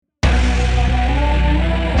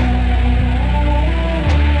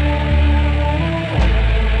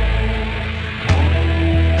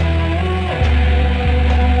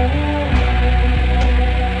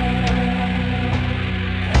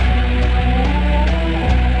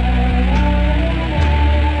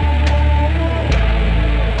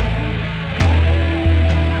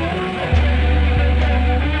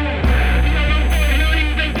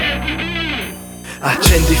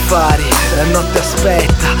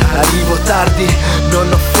arrivo tardi,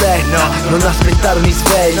 non ho fretta, non aspettarmi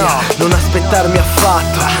sveglia, non aspettarmi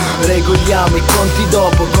affatto. Regoliamo i conti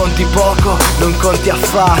dopo, conti poco, non conti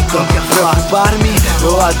affatto. Preoccuparmi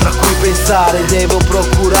ho altro a cui pensare, devo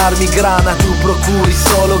procurarmi grana, tu procuri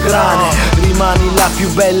solo grane. Rimani la più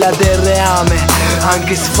bella del reame,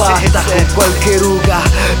 anche sfatta, con qualche ruga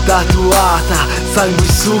tatuata,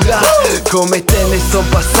 sanguisuga. Come te ne son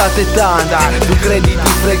passate tante, tu credi di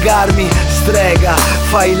fregarmi, strega,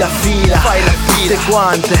 fai la fila, tutte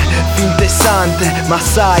quante, finte sante. Ma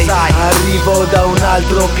sai, arrivo da un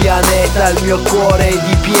altro pianeta, il mio cuore è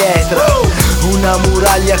di pietra. Una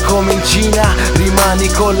muraglia come in Cina, rimani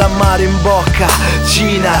con l'amaro in bocca.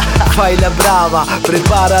 Cina, fai la brava,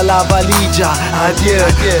 prepara la valigia. Addio,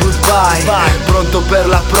 goodbye, pronto per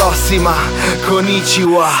la prossima,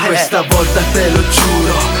 Konnichiwa. Questa volta te lo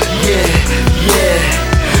giuro, yeah.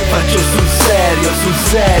 Faccio sul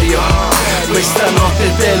serio, questa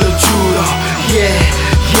notte te lo giuro,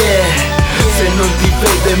 yeah. Se non ti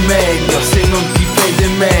vede meglio, se non ti vede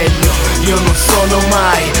meglio. Io non sono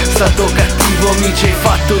mai stato cattivo, mi ci hai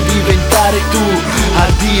fatto diventare tu.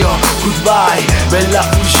 Addio, goodbye, bella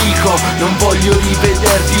Fujiko, non voglio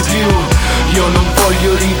rivederti più. Io non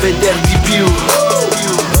voglio rivederti più.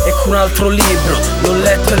 Ecco un altro libro, l'ho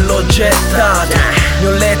letto e l'ho gettato. Ne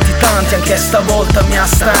ho letti tanti, anche stavolta mi ha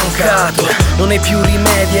stancato. Non hai più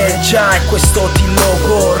rimedi, già, e questo ti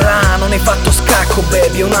logorà. Non hai fatto scacco,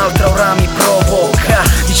 baby, un'altra ora mi provoca.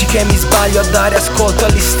 Dici che mi sbaglio a dare ascolto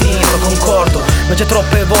all'istinto, concordo, ma già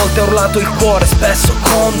troppe volte ho urlato il cuore, spesso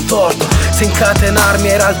contorto. Se incatenarmi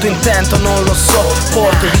era il tuo intento, non lo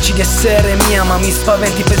sopporto. Dici di essere mia, ma mi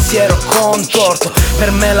spaventi pensiero contorto. Per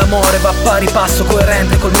me l'amore va a pari passo,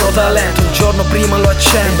 coerente col mio talento. Un giorno prima lo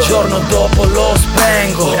accendo, il giorno dopo lo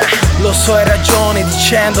spengo. Lo so, hai ragione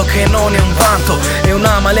dicendo che non è un vanto, è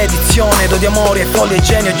una maledizione. Do di amore e follia,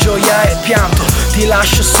 genio, gioia e pianto. Ti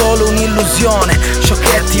lascio solo un'illusione, ciò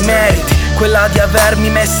che ti meriti, quella di avermi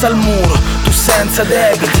messa al muro, tu senza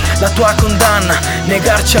debiti. La tua condanna,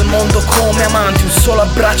 negarci al mondo come amanti. Un solo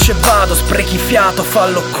abbraccio e vado, sprechi fiato,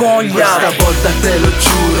 fallo con gli altri. Questa volta te lo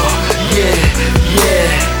giuro,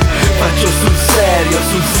 yeah. Faccio sul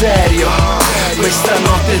serio, questa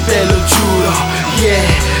notte te lo giuro,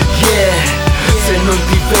 yeah. Se non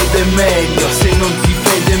ti vede meglio, se non ti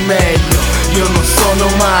vede meglio. Io non sono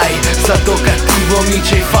mai stato cattivo, mi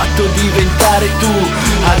ci hai fatto diventare tu.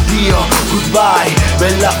 Addio, goodbye,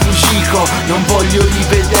 bella Fujiko, non voglio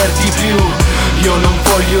rivederti più. Io non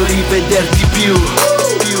voglio rivederti più.